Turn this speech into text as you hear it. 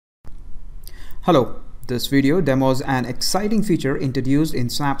Hello, this video demos an exciting feature introduced in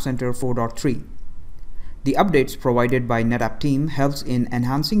SnapCenter 4.3. The updates provided by NetApp team helps in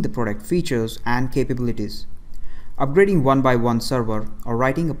enhancing the product features and capabilities. Upgrading one by one server or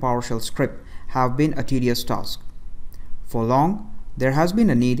writing a PowerShell script have been a tedious task. For long, there has been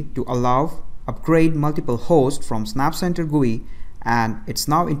a need to upgrade multiple hosts from SnapCenter GUI, and it's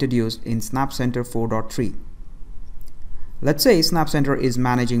now introduced in SnapCenter 4.3. Let's say SnapCenter is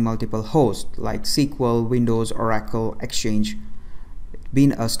managing multiple hosts like SQL, Windows, Oracle, Exchange,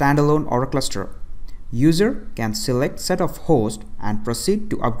 being a standalone or a cluster. User can select set of hosts and proceed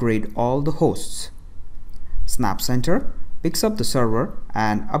to upgrade all the hosts. SnapCenter picks up the server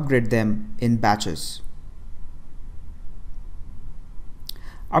and upgrade them in batches.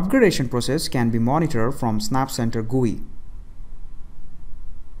 Upgradation process can be monitored from SnapCenter GUI.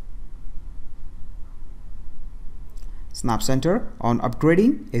 SnapCenter, on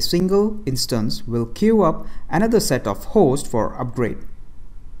upgrading a single instance, will queue up another set of hosts for upgrade.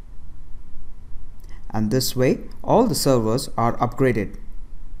 And this way, all the servers are upgraded.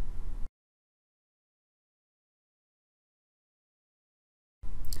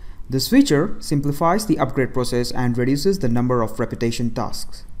 This feature simplifies the upgrade process and reduces the number of repetition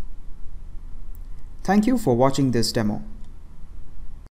tasks. Thank you for watching this demo.